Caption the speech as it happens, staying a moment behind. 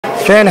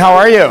Finn, how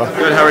are you?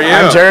 Good, how are you?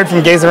 I'm Jared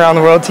from Gaze Around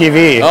the World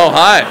TV. Oh,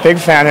 hi. Big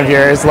fan of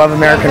yours. Love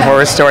American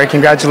Horror Story.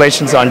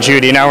 Congratulations on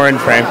Judy. Now we're in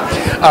frame.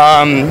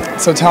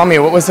 So tell me,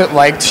 what was it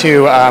like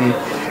to,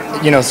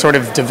 sort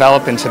of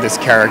develop into this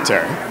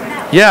character?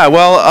 Yeah,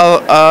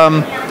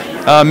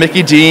 well,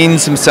 Mickey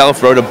Deans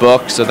himself wrote a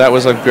book, so that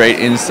was a great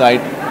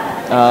insight.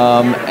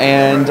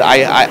 And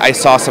I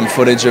saw some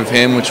footage of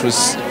him, which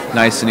was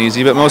nice and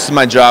easy, but most of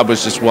my job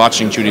was just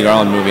watching Judy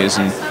Garland movies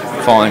and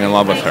falling in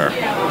love with her.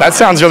 That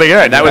sounds really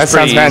good. That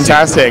sounds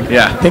fantastic.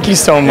 Yeah. Thank you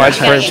so much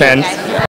for Finn.